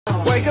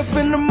Wake up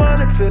in the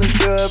morning feeling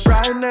good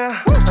right now.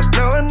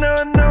 I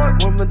know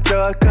it. Where my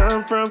joy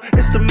come from.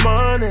 It's the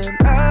morning.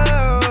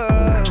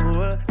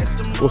 It's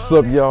the morning. What's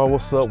up, y'all?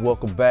 What's up?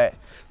 Welcome back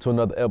to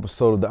another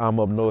episode of the I'm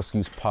Up No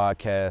Excuse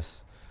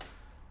podcast.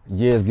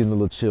 Yeah, it's getting a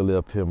little chilly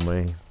up here,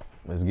 man.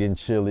 It's getting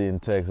chilly in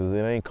Texas.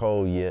 It ain't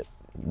cold yet,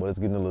 but it's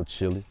getting a little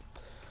chilly.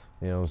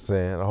 You know what I'm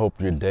saying? I hope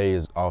your day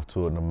is off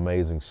to an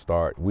amazing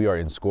start. We are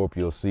in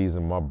Scorpio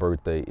season. My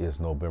birthday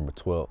is November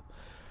 12th,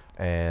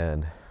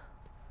 and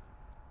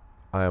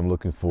I am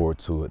looking forward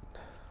to it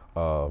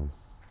for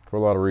a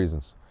lot of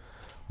reasons.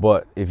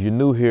 But if you're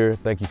new here,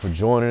 thank you for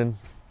joining.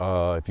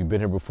 If you've been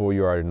here before,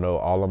 you already know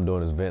all I'm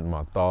doing is venting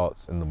my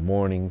thoughts in the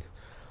morning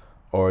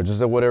or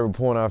just at whatever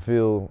point I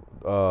feel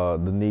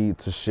the need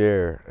to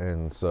share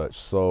and such.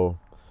 So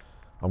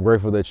I'm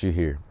grateful that you're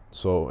here.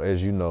 So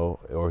as you know,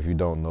 or if you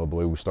don't know, the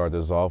way we start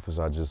this off is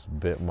I just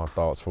vent my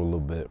thoughts for a little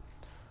bit.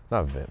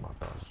 Not vent my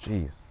thoughts,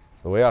 jeez.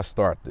 The way I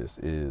start this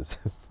is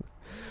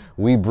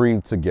we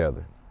breathe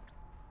together.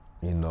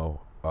 You know,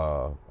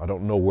 I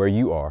don't know where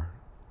you are.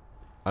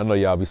 I know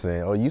y'all be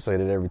saying, oh, you say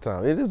that every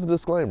time. It is a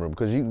disclaimer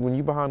because when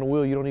you're behind the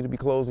wheel, you don't need to be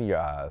closing your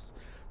eyes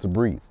to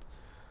breathe.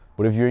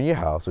 But if you're in your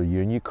house or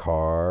you're in your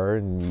car,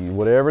 and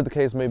whatever the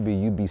case may be,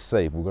 you be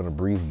safe. We're going to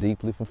breathe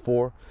deeply for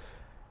 4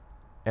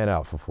 and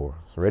out for 4.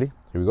 So ready?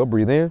 Here we go.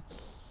 Breathe in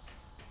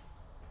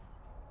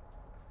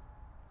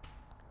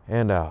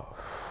and out.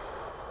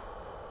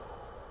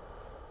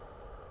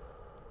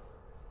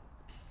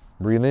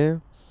 Breathe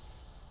in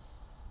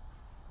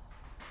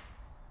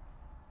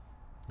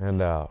and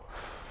out.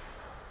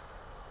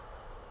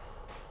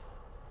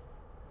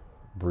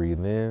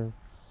 Breathe in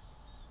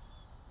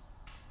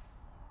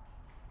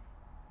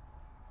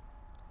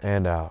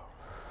and out.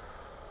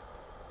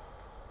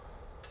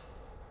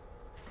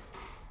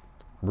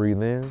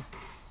 Breathe in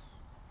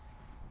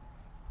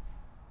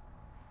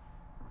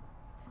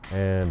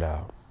and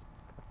out.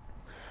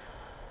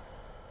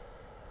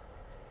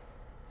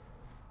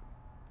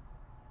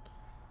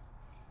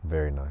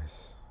 Very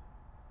nice.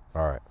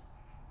 All right.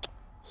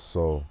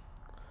 So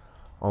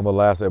on the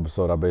last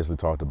episode, I basically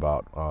talked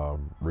about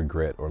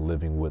regret or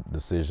living with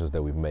decisions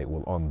that we've made.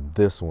 Well, on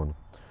this one,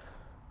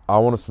 I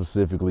want to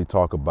specifically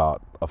talk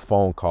about a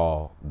phone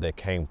call that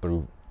came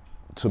through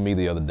to me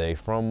the other day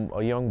from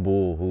a young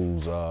bull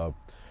who's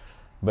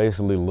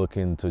basically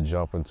looking to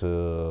jump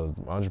into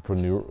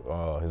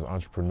his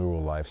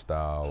entrepreneurial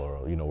lifestyle,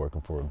 or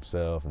working for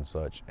himself and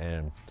such.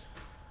 And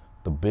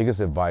the biggest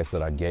advice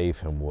that I gave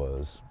him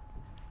was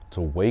to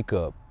wake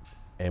up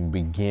and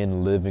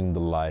begin living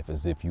the life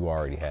as if you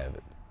already have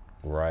it,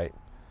 right?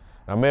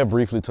 I may have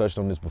briefly touched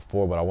on this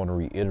before, but I want to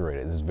reiterate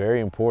it. It's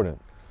very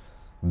important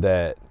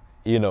that,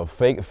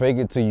 fake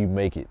it till you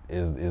make it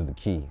is the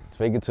key.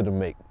 Fake it till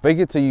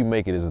you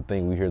make it is the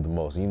thing we hear the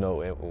most.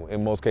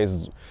 In most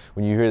cases,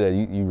 when you hear that,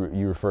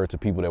 you refer to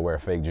people that wear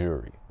fake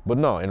jewelry. But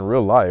no, in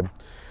real life,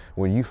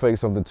 when you fake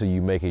something till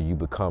you make it, you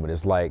become it.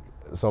 It's like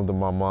something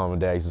my mom and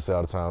dad used to say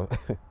all the time.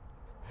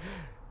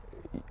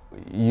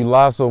 You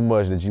lie so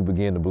much that you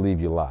begin to believe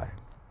you lie,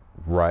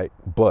 right?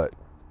 But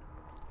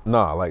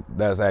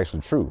that's actually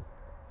true.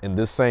 In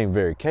this same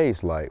very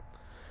case,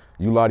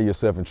 you lie to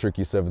yourself and trick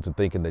yourself into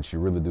thinking that you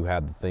really do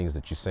have the things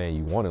that you're saying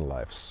you want in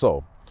life.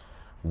 So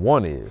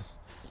one is,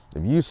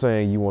 if you're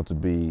saying you want to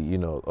be,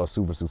 a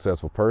super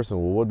successful person,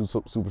 well, what do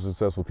super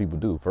successful people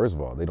do? First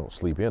of all, they don't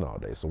sleep in all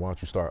day. So why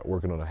don't you start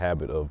working on a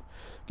habit of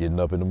getting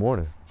up in the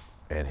morning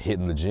and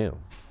hitting the gym?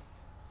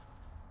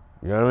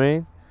 You know what I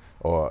mean?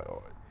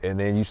 And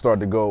then you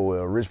start to go,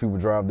 well, rich people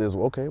drive this.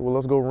 Okay, well,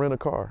 let's go rent a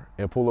car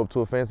and pull up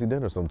to a fancy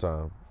dinner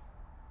sometime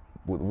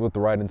with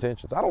the right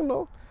intentions. I don't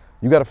know.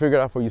 You got to figure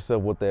out for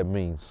yourself what that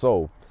means.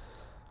 So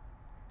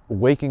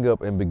waking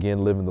up and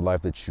begin living the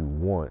life that you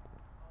want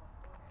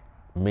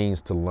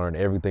means to learn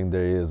everything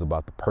there is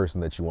about the person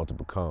that you want to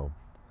become.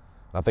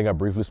 I think I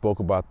briefly spoke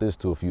about this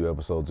too a few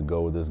episodes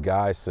ago, where this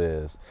guy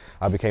says,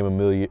 I became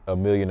a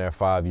millionaire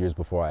 5 years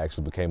before I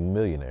actually became a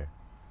millionaire.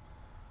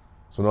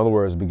 So in other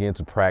words, begin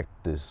to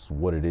practice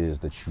what it is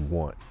that you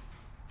want.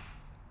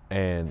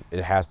 And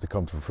it has to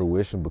come to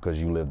fruition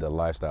because you live that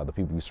lifestyle. The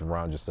people you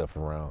surround yourself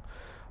around,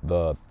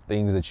 the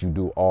things that you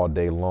do all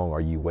day long, are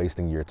you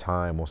wasting your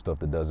time on stuff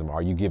that doesn't matter?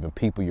 Are you giving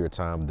people your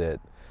time that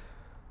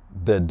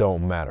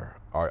don't matter?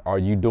 Are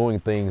you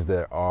doing things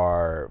that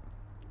are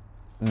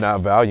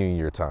not valuing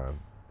your time?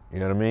 You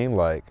know what I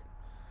mean?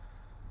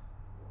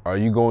 Are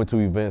you going to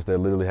events that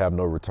literally have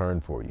no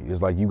return for you?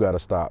 It's like you got to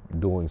stop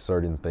doing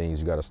certain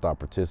things. You got to stop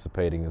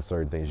participating in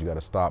certain things. You got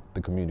to stop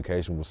the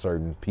communication with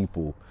certain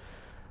people.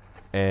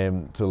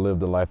 And to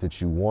live the life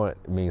that you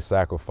want means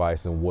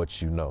sacrificing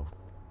what you know.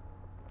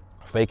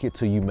 Fake it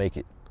till you make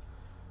it.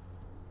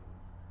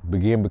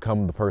 Begin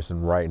becoming the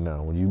person right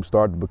now. When you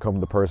start to become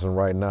the person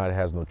right now, it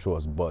has no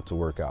choice but to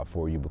work out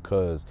for you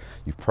because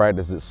you've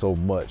practiced it so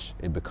much,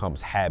 it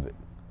becomes habit.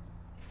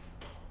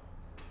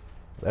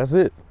 That's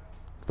it.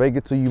 Fake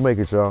it till you make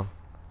it, y'all.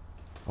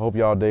 I hope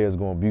y'all day is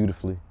going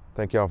beautifully.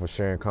 Thank y'all for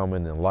sharing,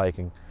 commenting, and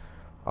liking.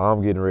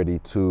 I'm getting ready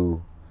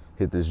to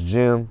hit this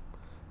gym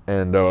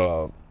and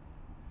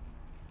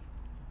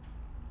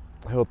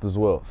health is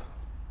wealth.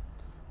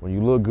 When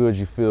you look good,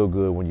 you feel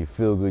good. When you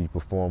feel good, you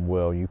perform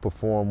well. When you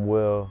perform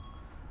well,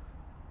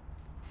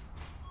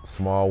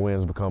 small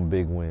wins become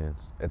big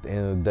wins. At the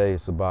end of the day,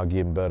 it's about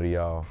getting better,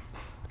 y'all.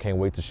 I can't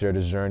wait to share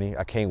this journey.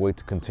 I can't wait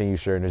to continue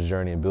sharing this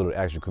journey and build an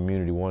actual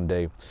community. One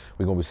day,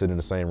 we're gonna be sitting in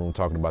the same room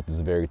talking about this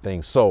very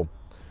thing. So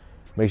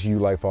make sure you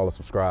like, follow,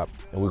 subscribe,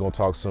 and we're gonna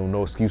talk soon.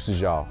 No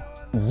excuses, y'all.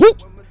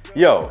 Yeet!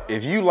 Yo,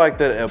 if you like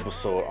that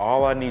episode,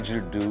 all I need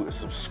you to do is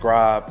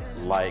subscribe,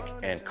 like,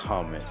 and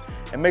comment.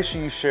 And make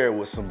sure you share it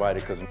with somebody,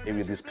 because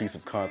maybe this piece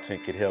of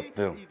content could help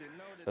them.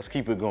 Let's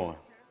keep it going.